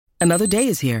Another day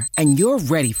is here, and you're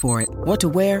ready for it. What to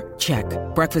wear? Check.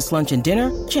 Breakfast, lunch, and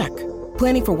dinner? Check.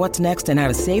 Planning for what's next and how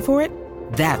to save for it?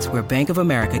 That's where Bank of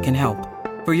America can help.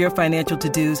 For your financial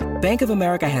to-dos, Bank of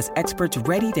America has experts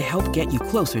ready to help get you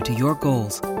closer to your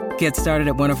goals. Get started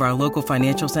at one of our local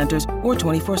financial centers or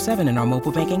 24/7 in our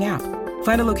mobile banking app.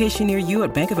 Find a location near you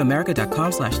at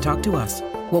bankofamerica.com/talktous.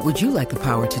 What would you like the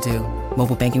power to do?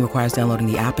 Mobile banking requires downloading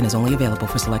the app and is only available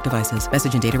for select devices.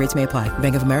 Message and data rates may apply.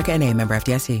 Bank of America N.A., member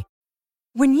FDIC.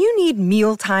 When you need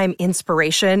mealtime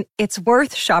inspiration, it's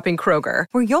worth shopping Kroger,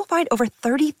 where you'll find over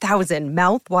 30,000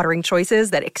 mouth-watering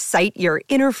choices that excite your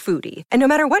inner foodie. And no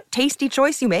matter what tasty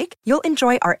choice you make, you'll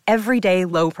enjoy our everyday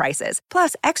low prices,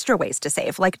 plus extra ways to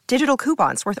save, like digital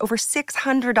coupons worth over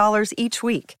 $600 each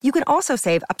week. You can also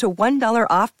save up to $1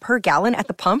 off per gallon at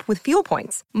the pump with fuel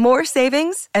points. More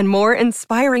savings and more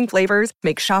inspiring flavors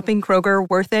make shopping Kroger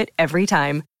worth it every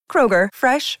time. Kroger,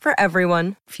 fresh for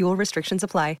everyone. Fuel restrictions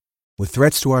apply. With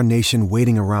threats to our nation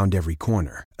waiting around every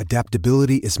corner,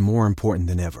 adaptability is more important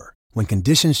than ever. When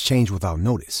conditions change without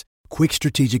notice, quick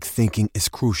strategic thinking is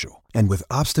crucial. And with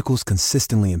obstacles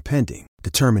consistently impending,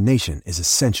 determination is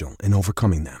essential in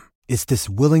overcoming them. It's this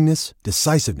willingness,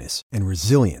 decisiveness, and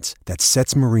resilience that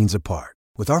sets Marines apart.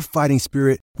 With our fighting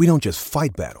spirit, we don't just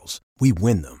fight battles, we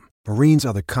win them. Marines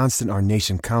are the constant our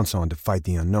nation counts on to fight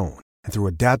the unknown. And through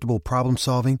adaptable problem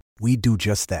solving, we do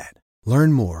just that.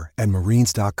 Learn more at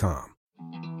marines.com.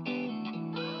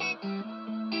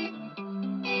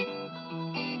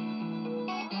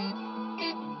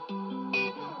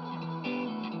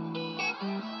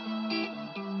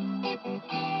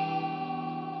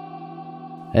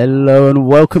 Hello and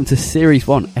welcome to Series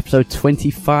 1, Episode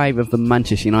 25 of the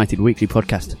Manchester United Weekly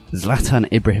Podcast. Zlatan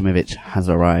Ibrahimovic has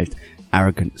arrived.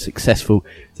 Arrogant, successful,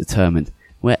 determined.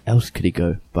 Where else could he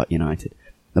go but United?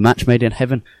 The match made in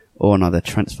heaven, or another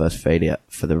transfers failure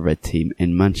for the red team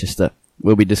in Manchester?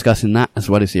 We'll be discussing that, as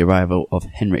well as the arrival of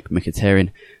Henrikh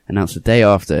Mkhitaryan, announced the day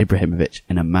after Ibrahimovic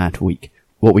in a mad week.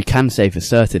 What we can say for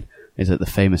certain is that the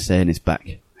famous saying is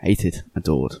back. Hated,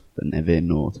 adored, but never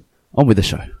ignored. On with the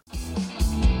show.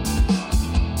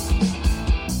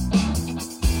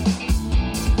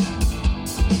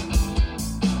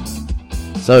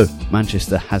 So,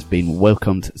 Manchester has been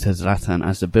welcomed to Zlatan,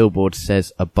 as the billboard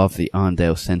says, above the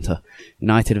Arndale Centre.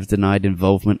 United have denied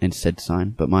involvement in said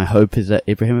sign, but my hope is that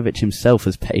Ibrahimovic himself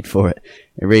has paid for it.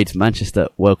 It reads, Manchester,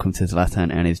 welcome to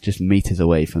Zlatan, and is just metres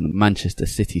away from the Manchester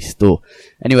City store.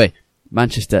 Anyway,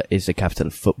 Manchester is the capital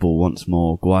of football once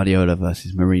more. Guardiola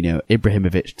versus Mourinho.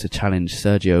 Ibrahimovic to challenge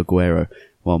Sergio Aguero,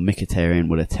 while Mkhitaryan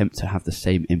will attempt to have the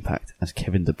same impact as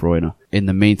Kevin De Bruyne. In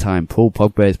the meantime, Paul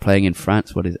Pogba is playing in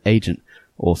France, while his agent,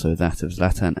 also that of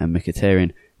Zlatan and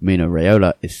Mkhitaryan, Mino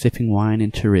Raiola, is sipping wine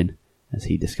in Turin as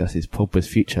he discusses Pogba's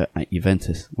future at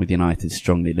Juventus, with United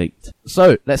strongly linked.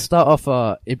 So, let's start off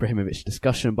our Ibrahimovic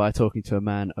discussion by talking to a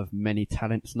man of many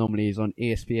talents. Normally he's on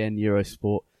ESPN,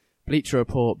 Eurosport, Bleacher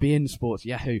Report, beIN Sports,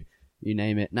 Yahoo, you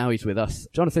name it. Now he's with us.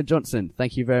 Jonathan Johnson,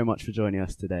 thank you very much for joining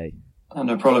us today. Oh,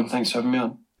 no problem. Thanks for having me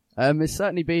on. It's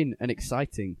certainly been an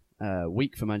exciting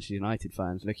week for Manchester United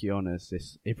fans, looking on as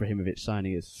this Ibrahimovic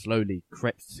signing has slowly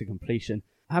crept to completion.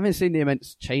 Having seen the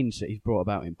immense change that he's brought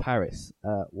about in Paris,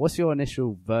 what's your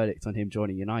initial verdict on him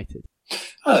joining United?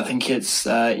 I think it's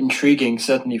intriguing,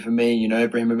 certainly for me. You know,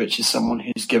 Ibrahimovic is someone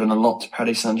who's given a lot to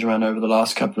Paris Saint-Germain over the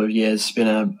last couple of years. He's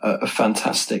been a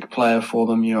fantastic player for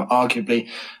them. You know, arguably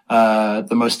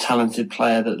the most talented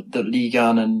player that Ligue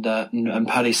 1 and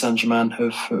Paris Saint-Germain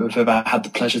have ever had the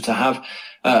pleasure to have.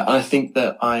 And I think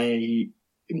that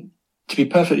to be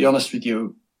perfectly honest with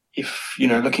you, if, you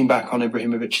know, looking back on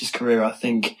Ibrahimovic's career, I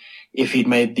think if he'd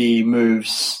made the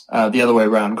moves the other way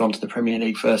around, gone to the Premier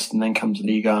League first and then come to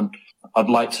Ligue 1, I'd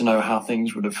like to know how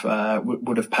things would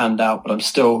have panned out. But I'm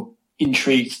still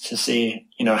intrigued to see,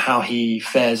 you know, how he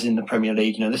fares in the Premier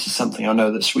League. You know, this is something I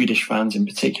know that Swedish fans in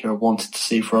particular have wanted to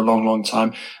see for a long, long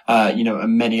time. You know,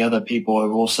 and many other people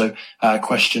have also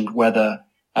questioned whether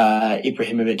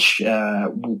Ibrahimovic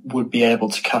would be able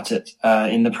to cut it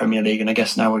in the Premier League, and I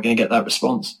guess now we're going to get that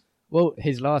response. Well,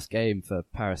 his last game for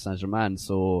Paris Saint-Germain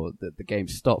saw the game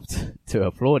stopped to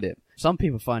applaud him. Some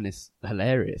people find this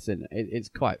hilarious, and it's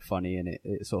quite funny, and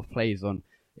it sort of plays on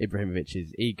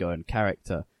Ibrahimovic's ego and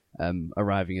character,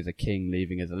 arriving as a king,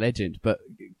 leaving as a legend. But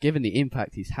given the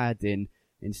impact he's had in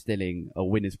instilling a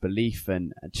winner's belief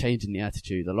and changing the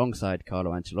attitude alongside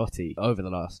Carlo Ancelotti over the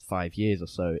last 5 years or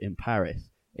so in Paris,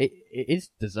 it is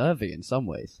deserving in some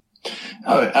ways.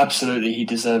 Oh, absolutely. He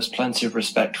deserves plenty of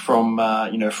respect from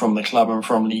the club and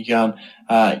from Ligue 1.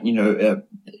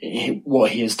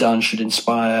 What he has done should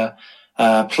inspire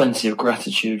plenty of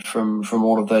gratitude from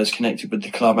all of those connected with the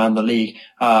club and the league.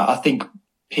 I think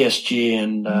PSG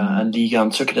and Ligue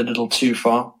 1 took it a little too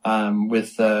far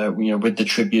with the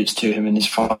tributes to him in his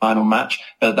final match.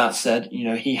 But that said,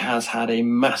 he has had a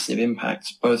massive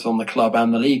impact both on the club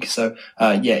and the league. So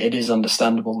it is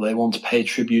understandable they want to pay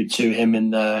tribute to him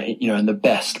in the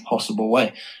best possible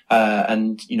way.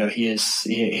 He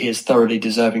is thoroughly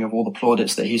deserving of all the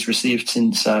plaudits that he's received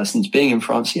since being in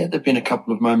France. Yeah, there've been a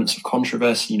couple of moments of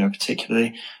controversy,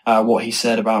 particularly what he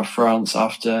said about France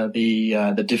after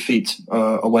the defeat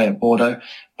away at Bordeaux.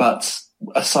 But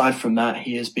aside from that,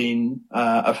 he has been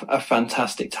a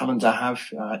fantastic talent to have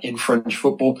in French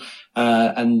football,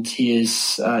 and he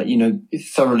is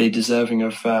thoroughly deserving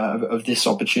of this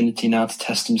opportunity now to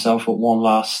test himself at one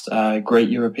last great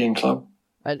European club.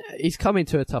 And he's coming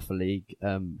to a tougher league.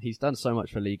 He's done so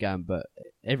much for Ligue 1, but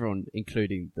everyone,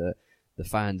 including the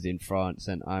fans in France,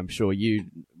 and I'm sure you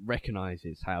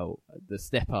recognises how the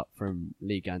step up from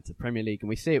Ligue 1 to Premier League, and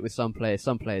we see it with some players.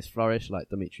 Some players flourish, like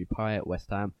Dimitri Payet at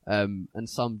West Ham, and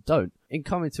some don't. In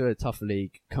coming to a tougher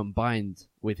league, combined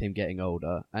with him getting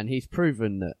older, and he's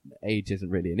proven that age isn't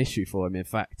really an issue for him. In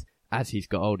fact, as he's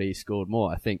got older, he's scored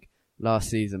more. I think last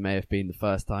season may have been the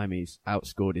first time he's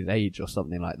outscored his age or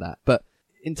something like that. But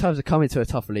in terms of coming to a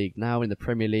tougher league, now in the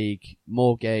Premier League,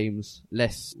 more games,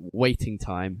 less waiting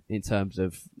time in terms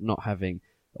of not having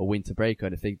a winter break or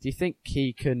anything, do you think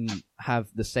he can have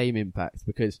the same impact?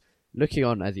 Because looking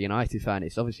on as a United fan,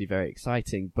 it's obviously very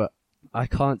exciting, but I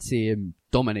can't see him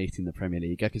dominating the Premier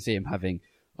League. I can see him having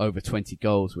over 20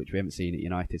 goals, which we haven't seen at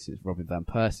United since Robin van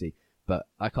Persie, but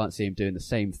I can't see him doing the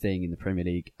same thing in the Premier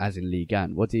League as in Ligue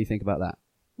 1. What do you think about that?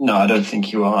 No, I don't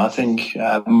think you are. I think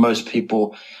most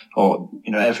people, or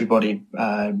everybody,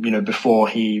 before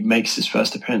he makes his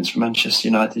first appearance for Manchester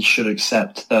United, should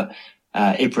accept that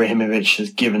Ibrahimovic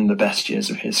has given the best years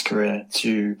of his career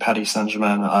to Paris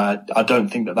Saint-Germain. I don't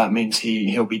think that means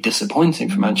he'll be disappointing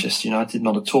for Manchester United,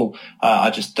 not at all.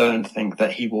 I just don't think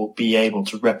that he will be able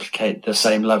to replicate the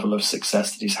same level of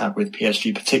success that he's had with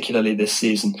PSG, particularly this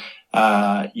season.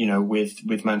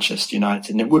 With Manchester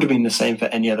United. And it would have been the same for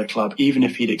any other club. Even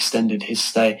if he'd extended his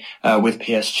stay with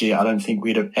PSG, I don't think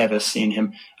we'd have ever seen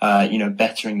him,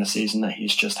 bettering the season that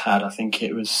he's just had. I think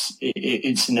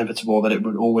it's inevitable that it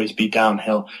would always be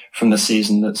downhill from the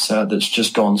season that's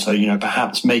just gone. So,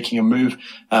 perhaps making a move,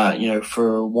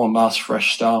 for one last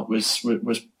fresh start was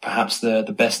perhaps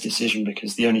the best decision,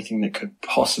 because the only thing that could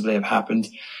possibly have happened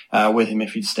with him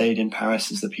if he'd stayed in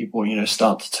Paris is that people,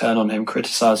 start to turn on him,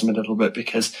 criticize him a little bit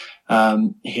because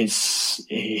his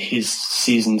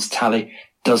season's tally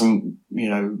doesn't,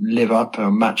 live up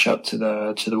or match up to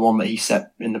the one that he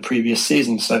set in the previous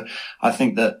season. So I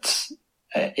think that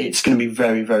it's going to be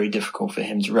very, very difficult for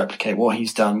him to replicate what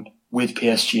he's done with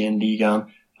PSG and Ligue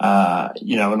 1.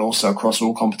 And also across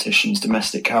all competitions,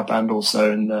 domestic cup and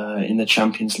also in the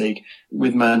Champions League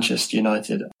with Manchester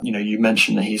United. You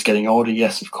mentioned that he's getting older.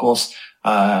 Yes, of course.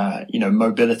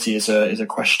 Mobility is a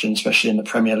question, especially in the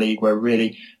Premier League, where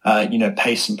really,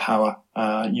 pace and power,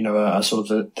 are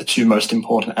sort of the two most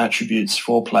important attributes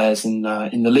for players in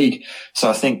the league. So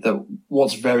I think that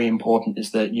what's very important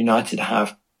is that United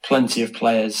have plenty of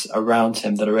players around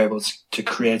him that are able to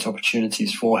create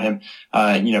opportunities for him,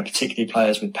 particularly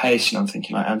players with pace. I'm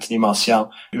thinking like Anthony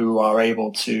Martial, who are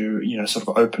able to, sort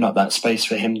of open up that space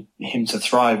for him to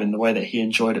thrive in the way that he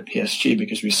enjoyed at PSG,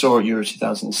 because we saw at Euro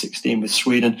 2016 with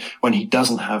Sweden, when he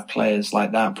doesn't have players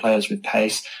like that, players with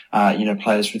pace,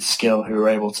 players with skill who are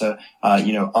able to,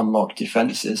 unlock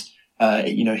defenses.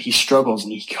 He struggles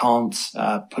and he can't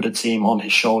put a team on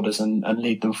his shoulders and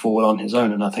lead them forward on his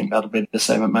own. And I think that'll be the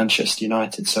same at Manchester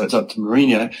United. So it's up to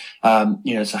Mourinho,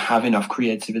 to have enough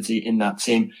creativity in that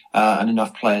team and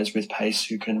enough players with pace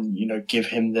who can, give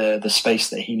him the space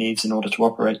that he needs in order to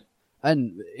operate.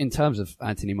 And in terms of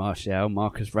Anthony Martial,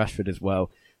 Marcus Rashford as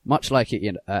well, much like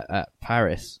it at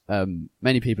Paris,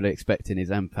 many people are expecting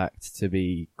his impact to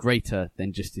be greater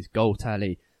than just his goal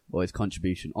tally or his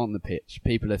contribution on the pitch.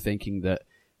 People are thinking that,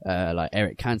 like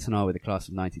Eric Cantona with the class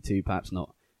of 92, perhaps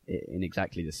not in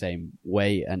exactly the same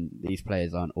way, and these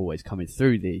players aren't always coming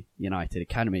through the United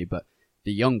Academy, but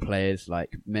the young players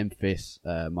like Memphis,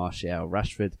 Martial,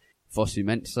 Rashford,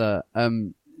 Fosu-Mensah,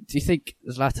 do you think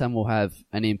Zlatan will have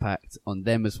an impact on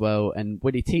them as well, and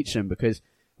will he teach them? Because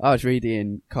I was reading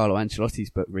in Carlo Ancelotti's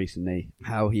book recently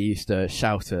how he used to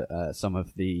shout at some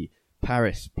of the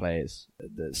Paris players,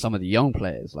 some of the young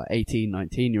players, like 18,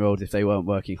 19-year-olds, if they weren't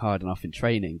working hard enough in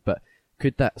training. But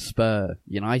could that spur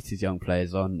United's young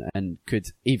players on, and could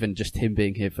even just him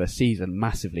being here for a season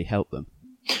massively help them?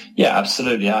 Yeah,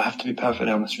 absolutely. I have to be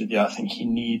perfectly honest with you. I think he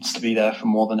needs to be there for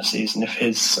more than a season if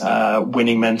his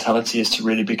winning mentality is to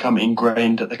really become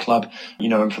ingrained at the club,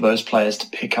 and for those players to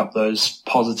pick up those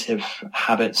positive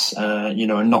habits,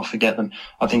 and not forget them.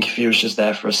 I think if he was just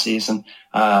there for a season,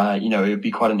 it would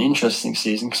be quite an interesting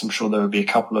season because I'm sure there would be a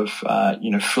couple of,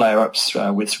 flare-ups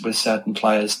with certain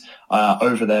players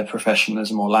over their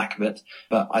professionalism or lack of it.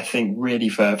 But I think really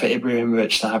for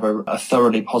Ibrahimovic to have a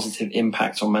thoroughly positive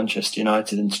impact on Manchester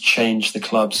United and to change the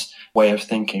club's way of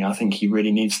thinking, I think he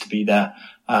really needs to be there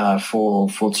for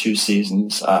 2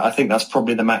 seasons. I think that's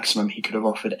probably the maximum he could have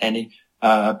offered any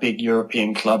big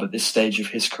European club at this stage of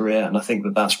his career, and I think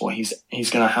that's what he's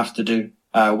going to have to do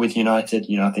with United.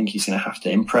 I think he's going to have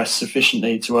to impress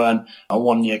sufficiently to earn a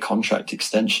 1-year contract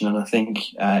extension, and I think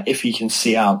if he can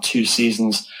see out 2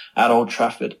 seasons at Old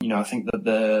Trafford, I think that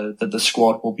the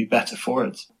squad will be better for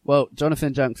it. Well,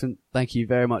 Jonathan Jackson, thank you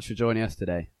very much for joining us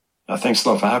today. Thanks a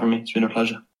lot for having me. It's been a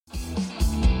pleasure.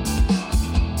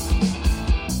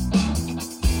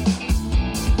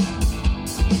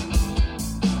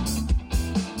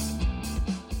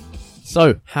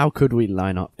 So, how could we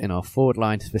line up in our forward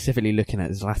line, specifically looking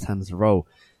at Zlatan's role?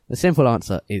 The simple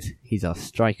answer is he's our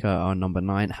striker, our number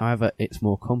 9. However, it's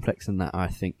more complex than that, I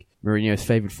think. Mourinho's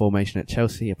favoured formation at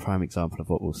Chelsea, a prime example of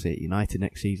what we'll see at United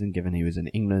next season, given he was in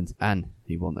England and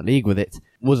he won the league with it,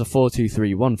 was a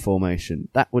 4-2-3-1 formation.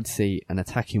 That would see an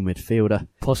attacking midfielder,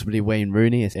 possibly Wayne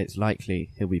Rooney, as it's likely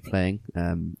he'll be playing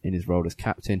in his role as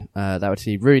captain. That would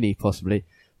see Rooney possibly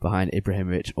behind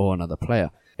Ibrahimovic or another player.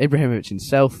 Ibrahimovic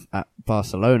himself at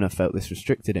Barcelona felt this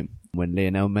restricted him when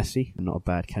Lionel Messi, not a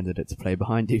bad candidate to play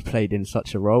behind, who played in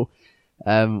such a role.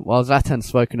 While Zlatan's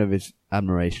spoken of his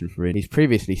admiration for Rooney, he's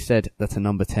previously said that a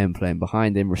number 10 playing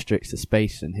behind him restricts the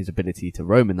space and his ability to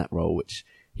roam in that role, which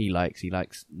he likes. He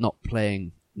likes not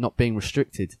being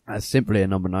restricted as simply a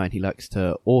number 9. He likes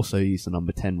to also use the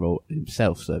number 10 role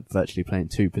himself, so virtually playing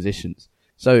 2 positions.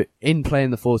 So in playing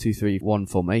the 4-2-3-1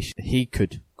 formation, he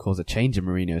could cause a change in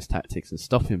Mourinho's tactics and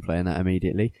stop him playing that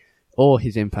immediately, or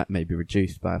his impact may be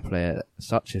reduced by a player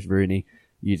such as Rooney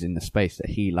using the space that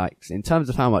he likes. In terms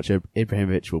of how much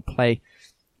Ibrahimovic will play,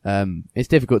 it's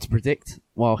difficult to predict.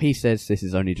 While he says this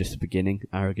is only just the beginning,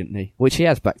 arrogantly, which he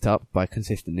has backed up by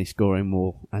consistently scoring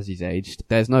more as he's aged,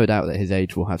 there's no doubt that his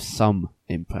age will have some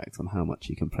impact on how much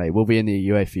he can play. We'll be in the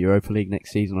UEFA Europa League next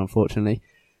season, unfortunately,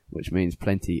 which means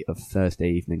plenty of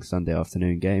Thursday evening, Sunday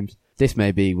afternoon games. This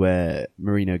may be where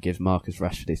Mourinho gives Marcus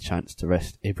Rashford his chance to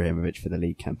rest Ibrahimovic for the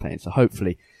league campaign. So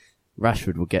hopefully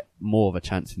Rashford will get more of a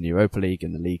chance in the Europa League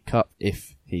and the League Cup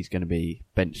if he's going to be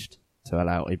benched to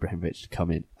allow Ibrahimovic to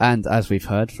come in. And as we've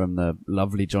heard from the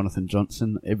lovely Jonathan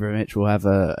Johnson, Ibrahimovic will have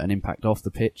an impact off the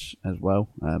pitch as well,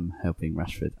 helping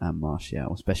Rashford and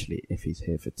Martial, especially if he's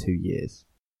here for 2 years.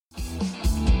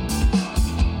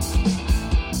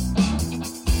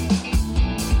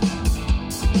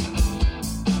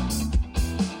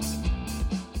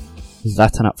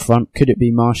 Zlatan up front. Could it be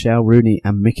Martial, Rooney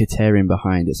and Mkhitaryan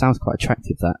behind? It sounds quite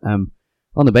attractive, that.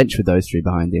 On the bench with those 3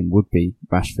 behind him would be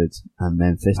Rashford and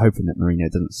Memphis, hoping that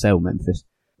Mourinho doesn't sell Memphis.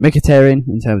 Mkhitaryan,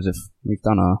 in terms of, we've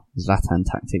done our Zlatan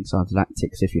tactics, our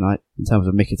Zlactics if you like. In terms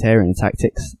of Mkhitaryan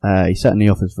tactics, he certainly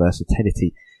offers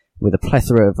versatility with a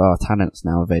plethora of our talents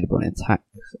now available in attack.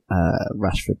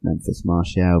 Rashford, Memphis,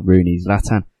 Martial, Rooney,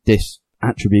 Zlatan. This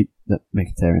attribute that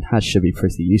Mkhitaryan has should be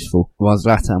pretty useful. While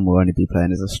Zlatan will only be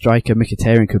playing as a striker,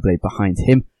 Mkhitaryan could play behind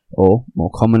him, or,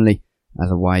 more commonly, as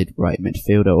a wide right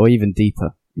midfielder, or even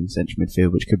deeper in central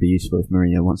midfield, which could be useful if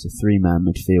Mourinho wants a 3-man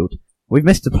midfield. We've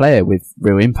missed a player with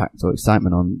real impact or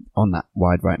excitement on that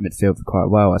wide right midfield for quite a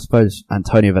while. I suppose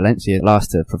Antonio Valencia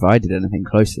last to have provided anything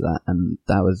close to that, and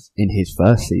that was in his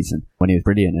first season when he was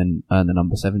brilliant and earned the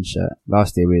number 7 shirt.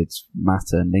 Last year we had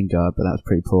Mata and Lingard, but that was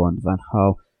pretty poor under Van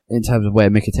Gaal. In terms of where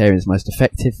Mkhitaryan is most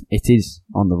effective, it is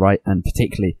on the right, and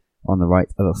particularly on the right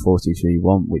of a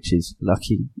 4-2-3-1, which is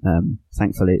lucky.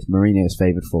 Thankfully, it's Mourinho's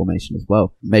favoured formation as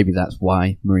well. Maybe that's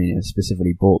why Mourinho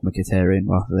specifically bought Mkhitaryan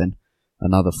rather than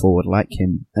another forward like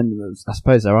him. And I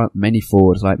suppose there aren't many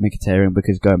forwards like Mkhitaryan,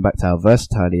 because going back to how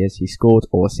versatile he is, he scored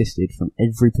or assisted from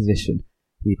every position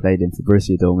he played in for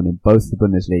Borussia Dortmund in both the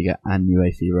Bundesliga and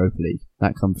UEFA Europa League.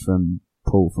 That comes from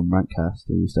Paul from Rantcast,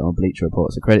 who used it on Bleacher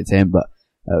Report, so credit to him, but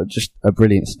just a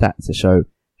brilliant stat to show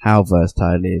how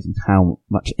versatile he is and how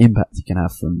much impact he can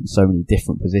have from so many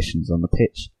different positions on the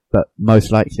pitch. But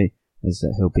most likely is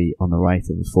that he'll be on the right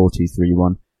of a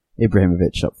 4-2-3-1,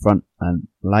 Ibrahimovic up front, and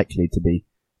likely to be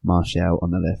Martial on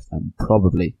the left, and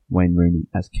probably Wayne Rooney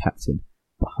as captain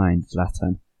behind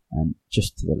Zlatan, and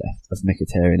just to the left of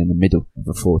Mkhitaryan in the middle of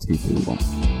a 4-2-3-1.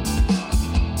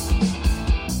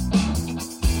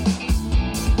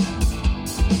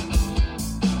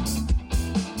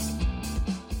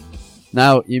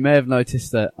 Now, you may have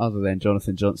noticed that other than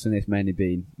Jonathan Johnson, it's mainly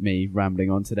been me rambling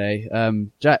on today.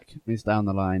 Jack is down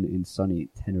the line in sunny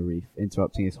Tenerife,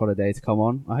 interrupting his holiday to come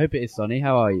on. I hope it is sunny.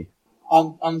 How are you?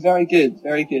 I'm very good,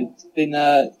 very good. Been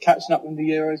catching up with the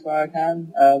Euros where I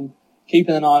can,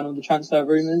 keeping an eye on all the transfer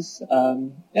rumours.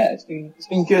 It's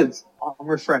been good. I'm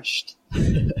refreshed.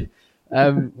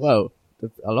 Well,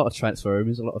 a lot of transfer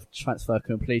rumours, a lot of transfer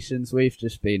completions. We've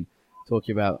just been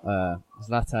talking about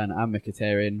Zlatan and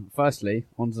Mkhitaryan. Firstly,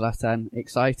 on Zlatan,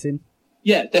 exciting?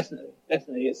 Yeah, definitely.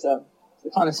 It's the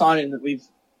kind of signing that we've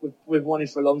wanted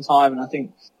for a long time, and I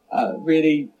think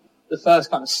really the first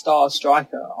kind of star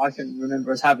striker I can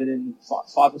remember us having in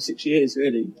 5 or 6 years.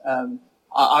 Really,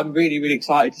 I'm really, really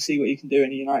excited to see what he can do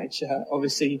in a United shirt.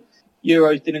 Obviously,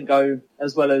 Euros didn't go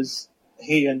as well as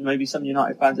he and maybe some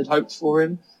United fans had hoped for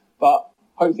him, but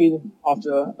hopefully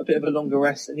after a bit of a longer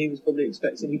rest than he was probably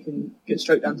expecting, he can get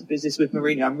straight down to business with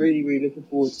Mourinho. I'm really, really looking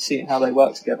forward to seeing how they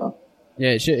work together. Yeah,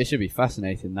 it should be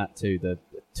fascinating, that too. The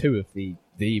two of the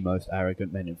most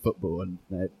arrogant men in football, and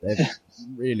they're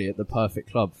really at the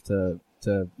perfect club to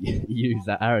use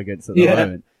that arrogance at the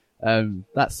moment.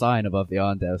 That sign above the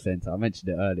Arndale Centre, I mentioned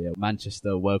it earlier,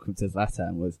 Manchester welcome to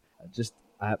Zlatan, was just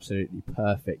absolutely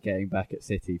perfect getting back at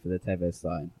City for the Tevez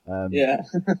sign.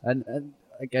 And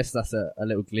I guess that's a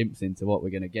little glimpse into what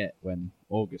we're going to get when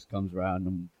August comes around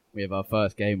and we have our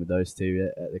first game with those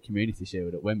two at the Community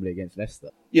Shield at Wembley against Leicester.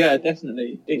 Yeah,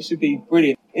 definitely. It should be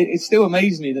brilliant. It still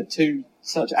amazes me that two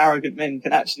such arrogant men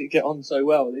can actually get on so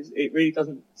well. It really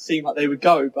doesn't seem like they would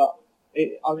go, but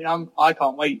I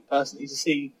can't wait personally to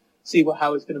see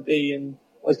how it's going to be and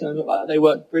what it's going to look like. They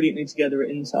work brilliantly together at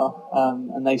Inter,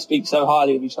 and they speak so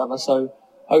highly of each other. So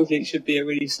hopefully it should be a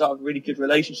really good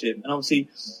relationship. And obviously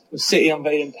with City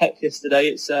unveiling Pep yesterday,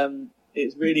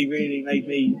 it's really, really made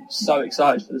me so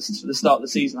excited for the start of the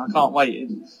season. I can't wait. It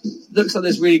looks like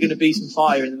there's really going to be some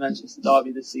fire in the Manchester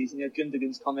derby this season. You had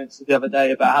Gundogan's comments the other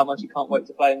day about how much he can't wait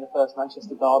to play in the first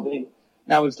Manchester derby.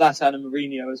 Now with Zlatan and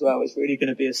Mourinho as well, it's really going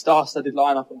to be a star-studded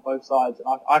lineup on both sides, and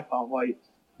I can't wait.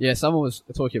 Yeah, someone was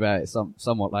talking about it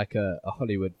somewhat like a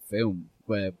Hollywood film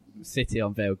where City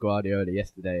unveiled Guardiola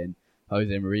yesterday and Jose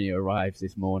Mourinho arrives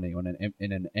this morning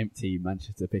in an empty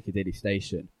Manchester Piccadilly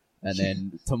station. And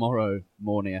then tomorrow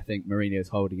morning, I think Mourinho's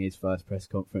holding his first press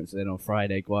conference. And then on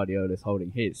Friday, Guardiola's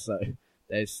holding his. So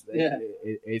it's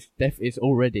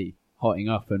already hotting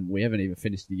up, and we haven't even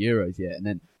finished the Euros yet. And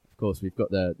then, of course, we've got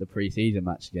the pre-season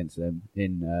match against them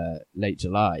in late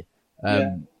July.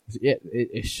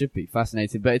 It should be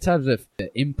fascinating. But in terms of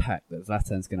the impact that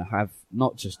Zlatan's going to have,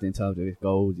 not just in terms of his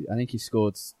goals, I think he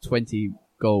scored 20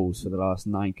 goals for the last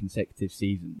 9 consecutive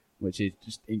seasons, which is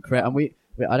just incredible. And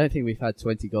I don't think we've had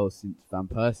 20 goals since Van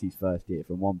Persie's first year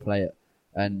from one player.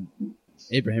 And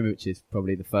Ibrahimovic is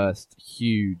probably the first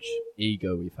huge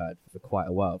ego we've had for quite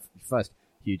a while. The first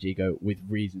huge ego with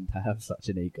reason to have such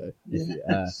an ego.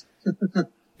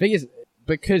 Thing is,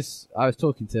 because I was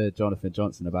talking to Jonathan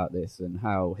Johnson about this and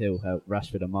how he'll help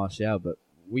Rashford and Martial, but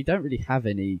we don't really have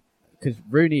any, because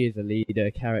Rooney is a leader,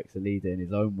 Carrick's a leader in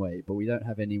his own way, but we don't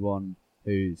have anyone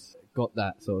who's got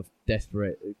that sort of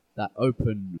that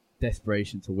open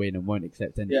desperation to win and won't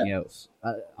accept anything else.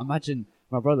 Imagine,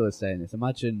 my brother was saying this,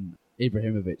 imagine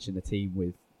Ibrahimovic in a team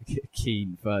with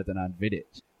Keane, Ferdinand,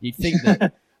 Vidic. You'd think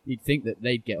that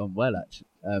they'd get on well, actually.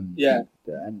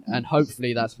 And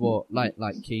hopefully that's what like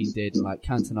Keane did, like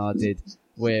Cantona did.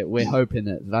 We're hoping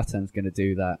that Zlatan's going to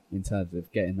do that in terms of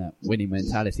getting that winning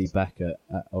mentality back at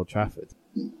Old Trafford.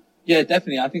 Yeah,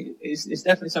 definitely. I think it's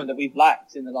definitely something that we've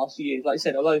lacked in the last few years. Like I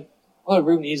said, although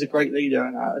Rooney is a great leader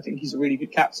and I think he's a really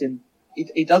good captain,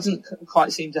 he doesn't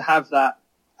quite seem to have that.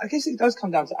 I guess it does come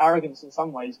down to arrogance in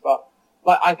some ways, but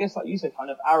I guess like you said,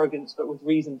 kind of arrogance, but with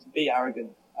reason to be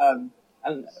arrogant.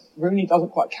 And Rooney doesn't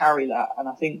quite carry that. And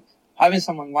I think having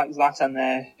someone like Zlatan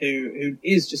there who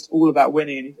is just all about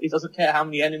winning, and he doesn't care how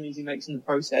many enemies he makes in the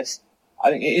process, I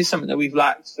think it is something that we've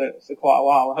lacked for quite a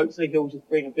while. Hopefully he'll just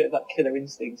bring a bit of that killer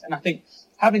instinct. And I think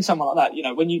having someone like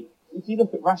that, if you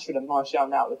look at Rashford and Martial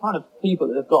now, the kind of people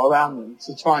that they've got around them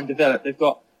to try and develop, they've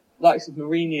got likes of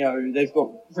Mourinho, they've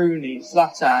got Rooney,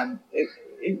 Zlatan.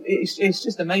 It's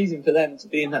just amazing for them to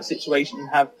be in that situation and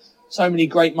have so many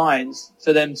great minds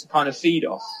for them to kind of feed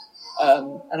off.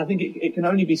 And I think it can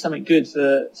only be something good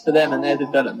for them and their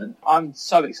development. I'm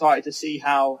so excited to see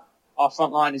how our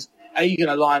front line is A, going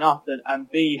to line up, and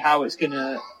B, how it's going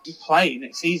to play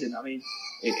next season. I mean,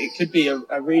 it could be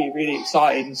a really, really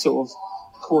exciting sort of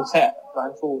quartet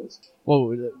going forward.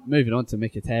 Well, moving on to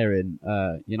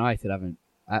Mkhitaryan, United haven't,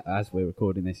 as we're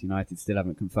recording this, United still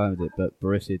haven't confirmed it, but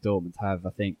Borussia Dortmund have, I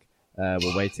think.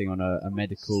 We're waiting on a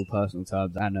medical, personal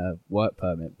terms and a work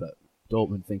permit, but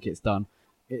Dortmund think it's done.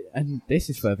 And this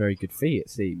is for a very good fee, it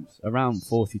seems. Around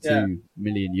 42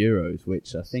 million euros,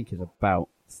 which I think is about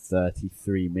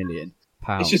 33 million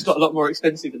pounds. It's just got a lot more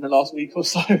expensive in the last week or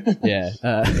so. Yeah.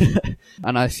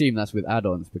 And I assume that's with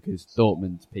add-ons because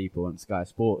Dortmund's people on Sky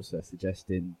Sports are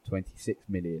suggesting 26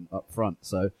 million up front.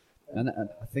 So, and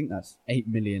I think that's 8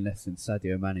 million less than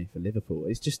Sadio Mane for Liverpool.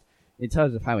 It's just, in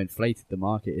terms of how inflated the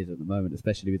market is at the moment,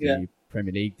 especially with the new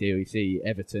Premier League deal, you see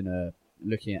Everton are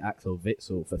looking at Axel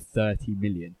Witsel for 30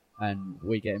 million. And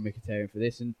we get Mkhitaryan for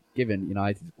this, and given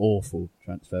United's awful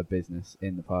transfer business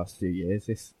in the past few years,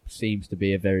 this seems to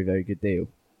be a very, very good deal.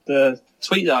 The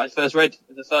tweet that I first read,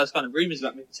 the first kind of rumours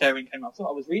about Mkhitaryan came up, I thought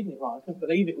I was reading it right. I couldn't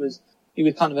believe he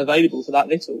was kind of available for that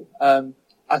little.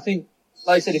 I think,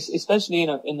 like I said, especially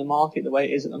in the market the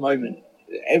way it is at the moment,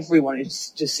 everyone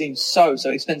just seems so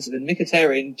expensive, and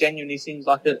Mkhitaryan genuinely seems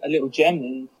like a little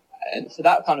gem, and for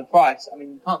that kind of price, I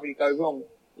mean, you can't really go wrong.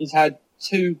 He's had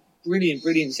 2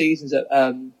 brilliant seasons at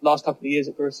last couple of years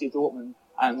at Borussia Dortmund,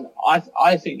 and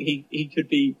I think he could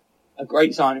be a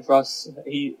great signing for us.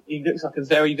 He looks like a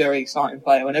very, very exciting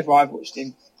player. Whenever I've watched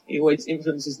him, he always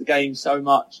influences the game so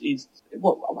much.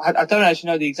 I don't actually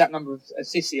know the exact number of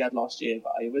assists he had last year,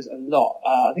 but it was a lot.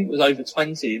 I think it was over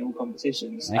 20 in all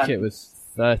competitions. I think it was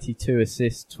 32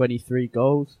 assists, 23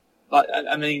 goals.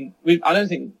 I mean,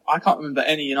 I can't remember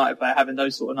any United player having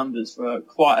those sort of numbers for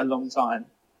quite a long time.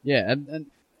 Yeah, and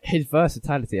his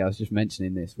versatility, I was just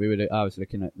mentioning this. I was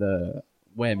looking at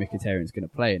where Mkhitaryan's going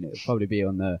to play, and it would probably be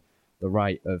on the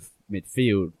right of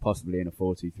midfield, possibly in a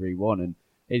 4-2-3-1. And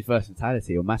his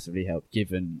versatility will massively help,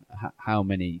 given how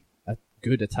many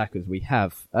good attackers we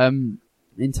have. In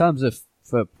terms of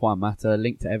for Juan Mata,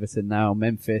 linked to Everton now,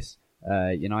 Memphis,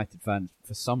 United fans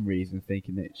for some reason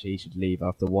thinking that he should leave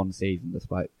after one season,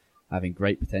 despite having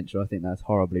great potential. I think that's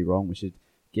horribly wrong. We should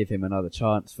give him another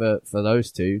chance. For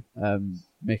those two,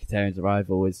 Mkhitaryan's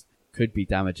arrival could be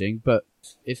damaging, but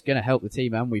it's going to help the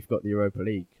team, and we've got the Europa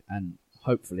League and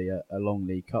hopefully a long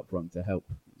League Cup run to help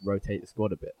rotate the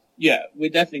squad a bit. Yeah, we're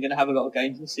definitely going to have a lot of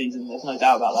games this season. There's no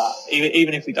doubt about that.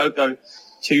 Even if we don't go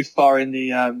too far in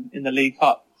the League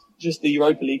Cup, just the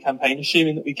Europa League campaign,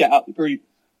 assuming that we get up the group,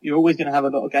 you're always going to have a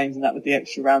lot of games in that with the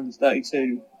extra round of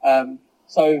 32.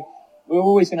 So we're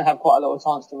always going to have quite a lot of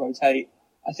chance to rotate.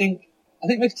 I think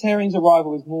Mkhitaryan's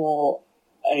arrival is more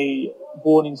a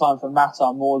warning sign for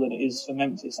Mata more than it is for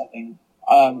Memphis, I think.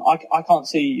 I can't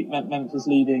see Memphis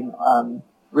leaving,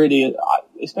 really,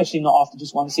 especially not after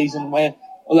just one season where,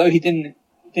 although he didn't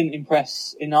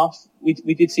impress enough, we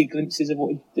did see glimpses of what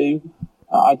he could do.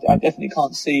 I definitely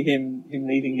can't see him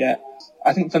leaving yet.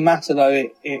 I think for Mata, though,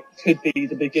 it could be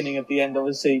the beginning of the end.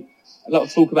 Obviously, a lot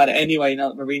of talk about it anyway now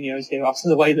that Mourinho is here after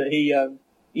the way that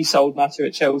he sold Mata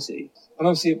at Chelsea. And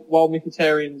obviously, while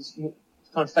Mkhitaryan's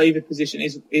kind of favoured position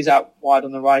is out wide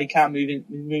on the right, he can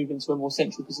move into a more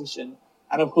central position.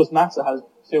 And of course, Mata has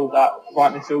filled that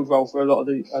right midfield role for a lot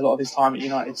of his time at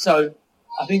United. So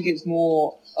I think it's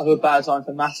more of a bad sign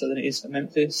for Mata than it is for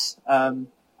Memphis.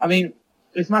 I mean,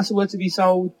 if Mata were to be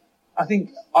sold, I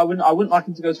think I wouldn't like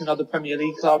him to go to another Premier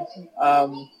League club.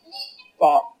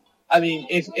 But I mean,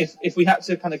 if we had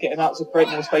to kind of get him out to create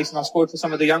more space in our squad for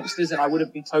some of the youngsters, then I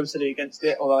wouldn't be totally against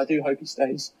it. Although I do hope he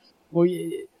stays. Well,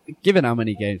 given how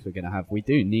many games we're going to have, we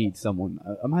do need someone.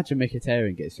 Imagine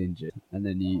Mkhitaryan gets injured, and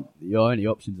then your only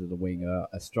options at the wing are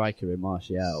a striker in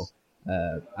Martial,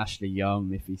 Ashley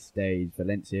Young if he stays,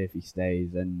 Valencia if he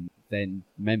stays, and then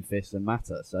Memphis and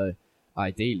Mata. So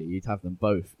ideally, you'd have them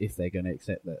both if they're going to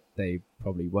accept that they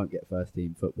probably won't get first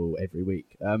team football every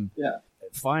week. Yeah.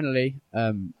 Finally,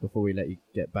 before we let you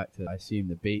get back to, I assume,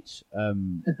 the beach,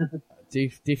 do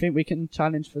you think we can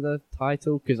challenge for the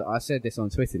title? Because I said this on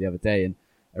Twitter the other day, and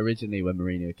originally when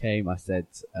Mourinho came, I said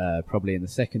probably in the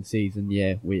second season,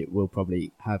 we'll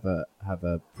probably have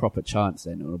a proper chance.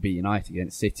 Then it'll be United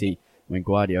against City when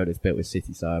Guardiola's built his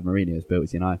City side, Mourinho's built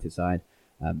his United side.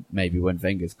 Maybe when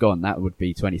Wenger's gone, that would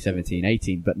be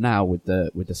 2017-18. But now with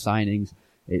the signings,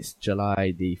 it's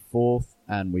July the 4th,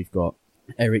 and we've got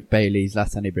Eric Bailly,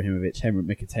 Zlatan Ibrahimovic, Henrik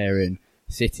Mkhitaryan,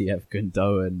 City have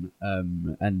Gundogan,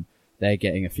 and they're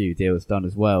getting a few deals done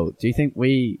as well. Do you think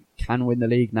we can win the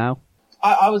league now?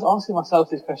 I was asking myself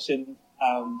this question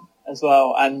as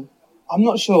well, and I'm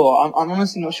not sure. I'm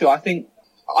honestly not sure. I think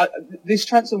this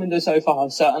transfer window so far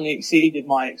has certainly exceeded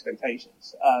my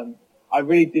expectations. I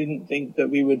really didn't think that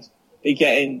we would be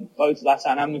getting both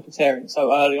Zlatan and Mkhitaryan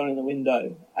so early on in the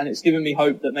window, and it's given me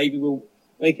hope that maybe we'll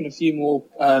making a few more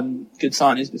good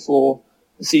signings before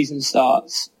the season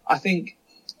starts. I think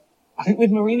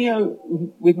with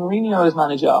Mourinho as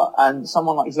manager and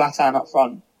someone like Zlatan up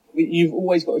front, you've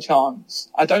always got a chance.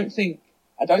 I don't think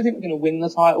I don't think we're going to win the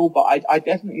title, but I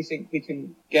definitely think we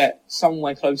can get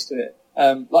somewhere close to it.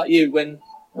 Like you, when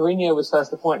Mourinho was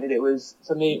first appointed, it was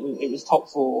top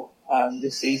 4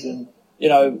 this season.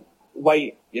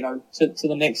 Wait, to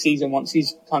the next season once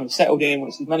he's kind of settled in,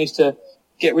 once he's managed to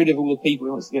get rid of all the people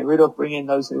he wants to get rid of, bring in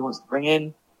those who he wants to bring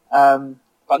in.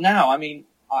 But now, I mean,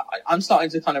 I'm starting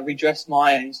to kind of redress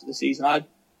my aims for the season.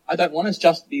 I don't want us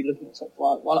just to be looking at top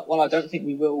 4. While I don't think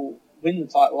we will win the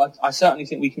title, I certainly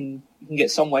think we can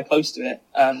get somewhere close to it.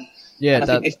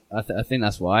 I think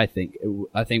that's what I think.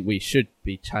 I think we should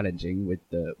be challenging with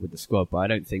the squad, but I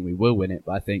don't think we will win it.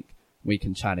 But I think we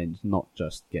can challenge, not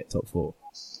just get top 4.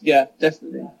 Yeah,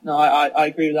 definitely. No, I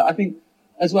agree with that. I think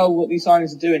as well what these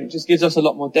signings are doing, it just gives us a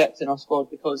lot more depth in our squad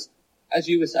because, as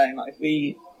you were saying, like if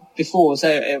we before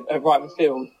say at right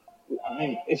midfield, I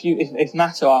mean, if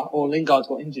Mata or Lingard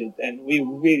got injured, then we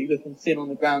were really looking thin on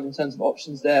the ground in terms of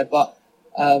options there. But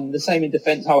the same in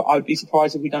defence. I would be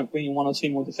surprised if we don't bring in 1 or 2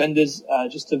 more defenders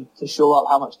just to shore up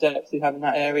how much depth we have in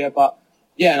that area. But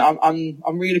yeah, I'm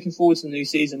really looking forward to the new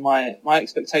season. My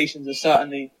expectations are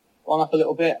certainly gone up a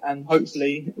little bit, and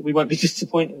hopefully we won't be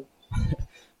disappointed.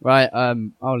 Right,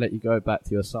 I'll let you go back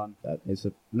to your son.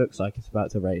 It looks like it's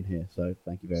about to rain here, so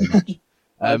thank you very much.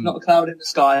 Not a cloud in the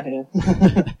sky here.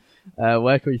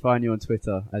 Where can we find you on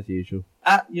Twitter, as usual?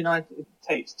 At United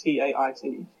Tait,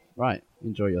 T-A-I-T. Right,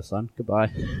 enjoy your son.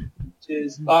 Goodbye.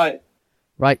 Cheers, bye.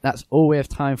 Right, that's all we have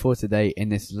time for today in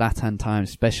this Latan Time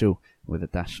special, with a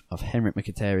dash of Henrik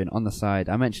Mkhitaryan on the side.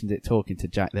 I mentioned it talking to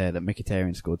Jack there that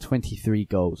Mkhitaryan scored 23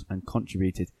 goals and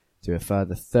contributed to a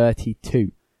further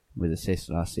 32 with assists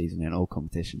last season in all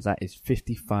competitions. That is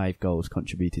 55 goals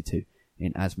contributed to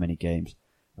in as many games.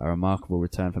 A remarkable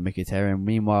return for Mkhitaryan.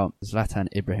 Meanwhile, Zlatan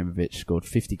Ibrahimovic scored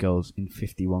 50 goals in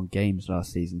 51 games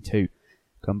last season too.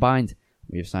 Combined,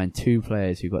 we have signed 2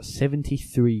 players who got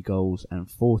 73 goals and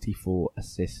 44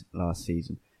 assists last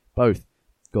season. Both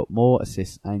got more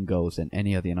assists and goals than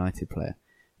any other United player.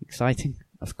 Exciting?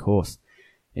 Of course.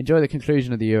 Enjoy the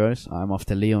conclusion of the Euros. I'm off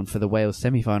to Lyon for the Wales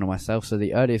semi-final myself, so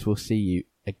the earliest we'll see you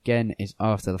again is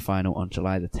after the final on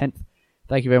July the 10th.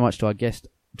 Thank you very much to our guest,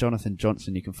 Jonathan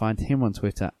Johnson. You can find him on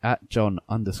Twitter at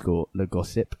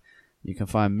John_LeGossip. You can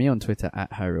find me on Twitter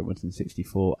at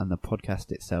HarryRobinson64 and the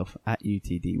podcast itself at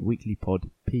UTD Weekly Pod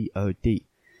POD.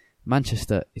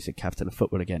 Manchester is the capital of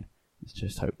football again. Let's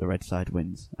just hope the red side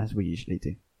wins, as we usually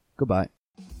do. Goodbye.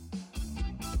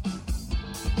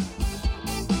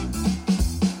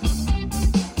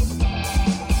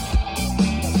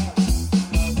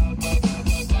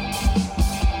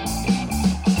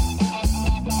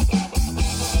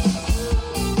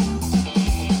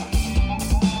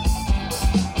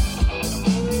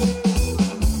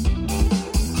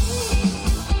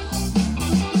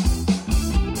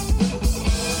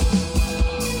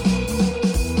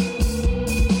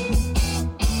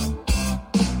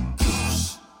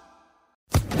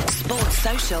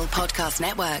 Podcast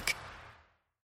Network.